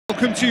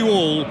Welcome to you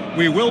all.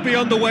 We will be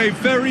underway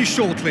very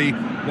shortly,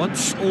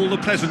 once all the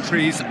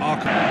pleasantries are...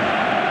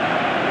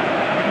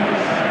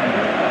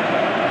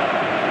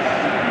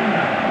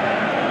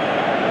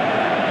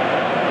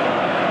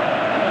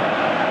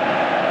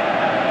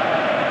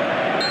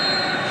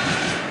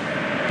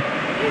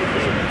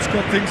 It's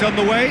got things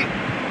underway.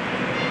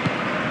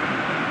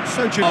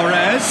 So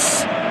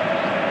Mahrez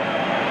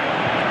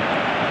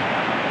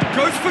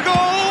goes for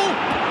goal.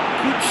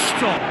 Good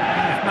stop.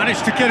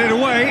 Managed to get it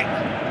away.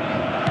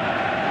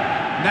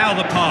 Now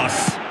the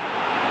pass.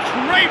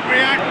 Great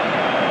react.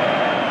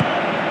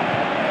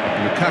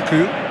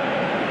 Lukaku.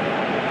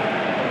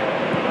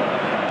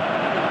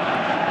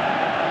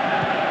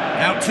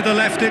 Out to the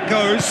left it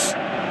goes.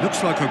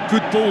 Looks like a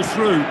good ball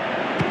through.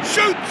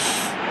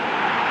 Shoots!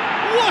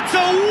 What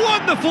a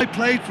wonderful... They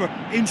played for,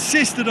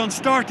 insisted on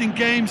starting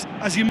games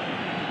as you...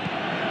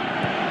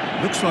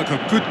 Looks like a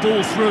good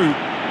ball through.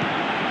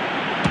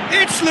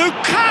 It's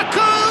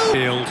Lukaku!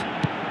 Field.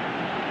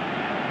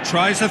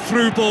 Tries a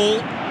through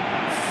ball.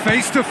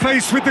 Face to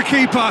face with the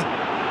keeper.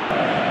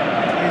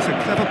 Plays a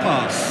clever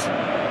pass.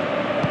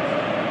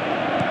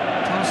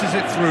 Passes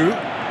it through.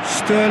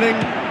 Sterling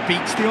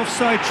beats the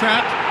offside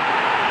trap.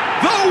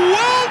 The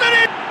world in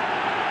it!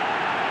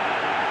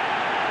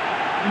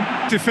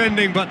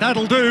 Defending, but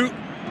that'll do.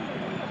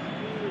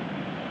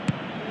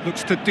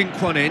 Looks to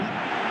dink one in.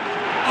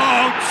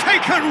 Oh,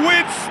 taken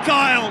with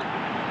style!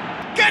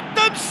 Get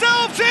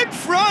themselves in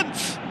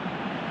front!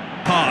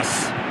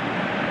 Pass.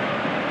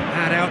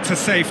 And out to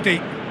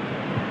safety.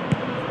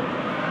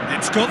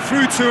 It's got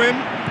through to him,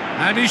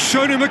 and he's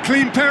shown him a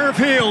clean pair of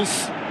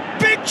heels.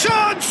 Big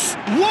chance!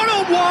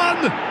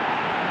 One-on-one!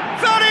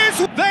 That is...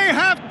 They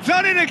have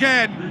done it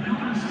again!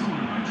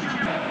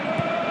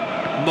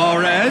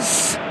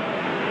 Mahrez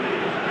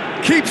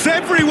keeps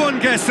everyone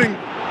guessing.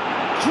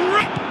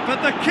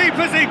 But the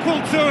keeper's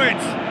equal to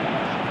it.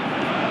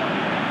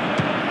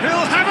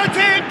 He'll have a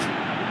dip!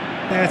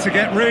 There to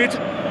get rid.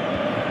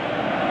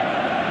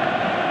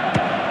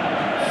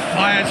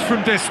 Fires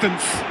from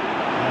distance.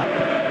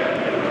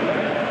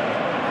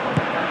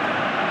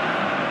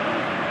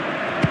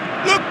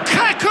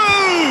 Lukaku!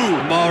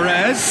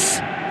 Mahrez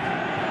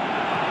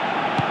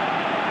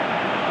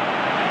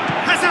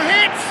has a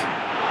hit!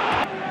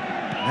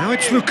 Now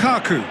it's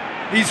Lukaku.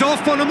 He's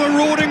off on a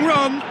marauding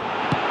run.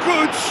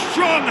 Good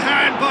strong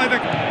hand by the...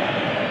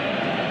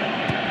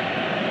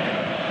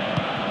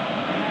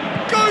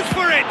 Goes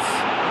for it!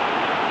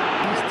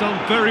 He's done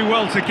very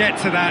well to get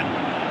to that.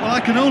 Well, I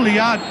can only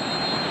add...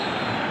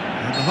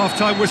 And the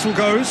half-time whistle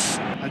goes.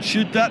 And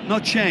should that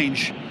not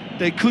change,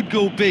 they could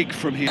go big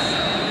from here.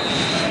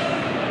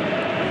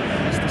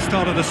 It's the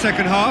start of the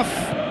second half.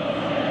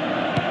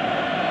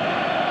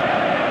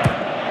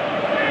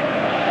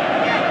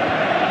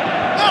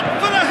 Up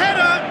for the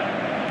header!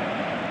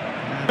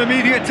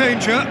 Immediate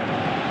danger.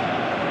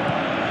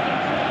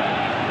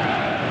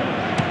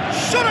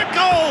 Shot at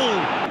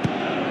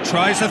goal!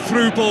 Tries a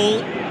through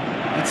ball.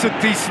 It's a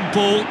decent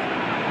ball.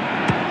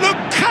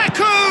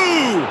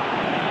 Lukaku!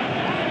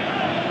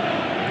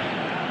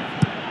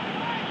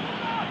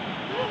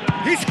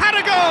 He's had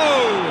a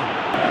go!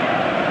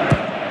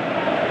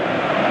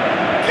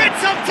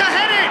 Gets up to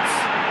head it!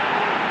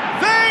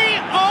 They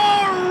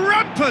are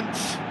rampant!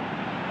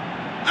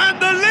 And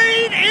the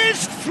lead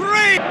is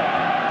 3!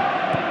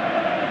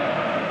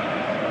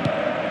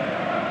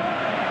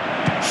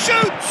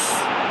 Shoots!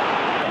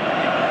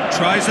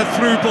 Tries a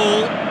through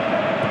ball.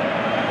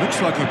 Looks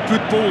like a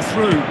good ball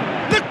through.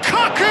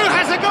 Lukaku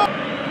has a goal!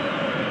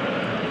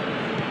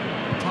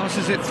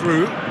 Passes it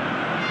through.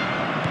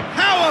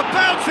 How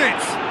about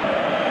it?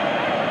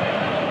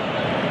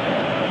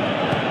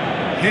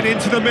 Hit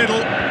into the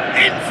middle.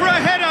 In for a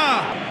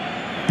header!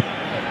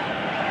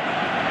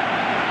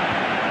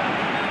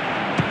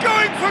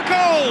 Going for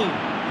goal!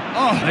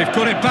 Oh, they've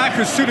got it back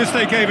as soon as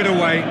they gave it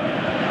away.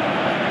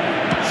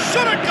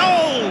 Shot at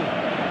goal!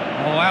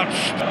 Oh,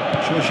 ouch.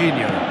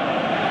 Jorginho.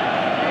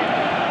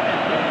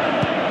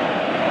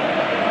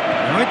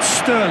 Now it's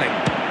Sterling.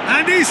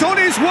 And he's on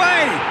his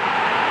way!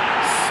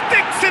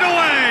 Sticks it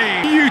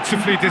away!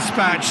 Beautifully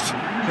dispatched.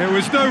 There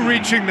was no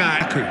reaching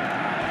that.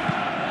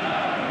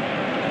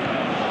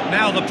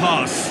 Now the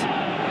pass.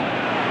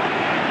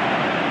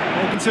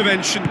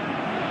 Intervention.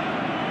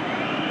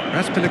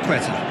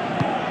 Raspilicueta.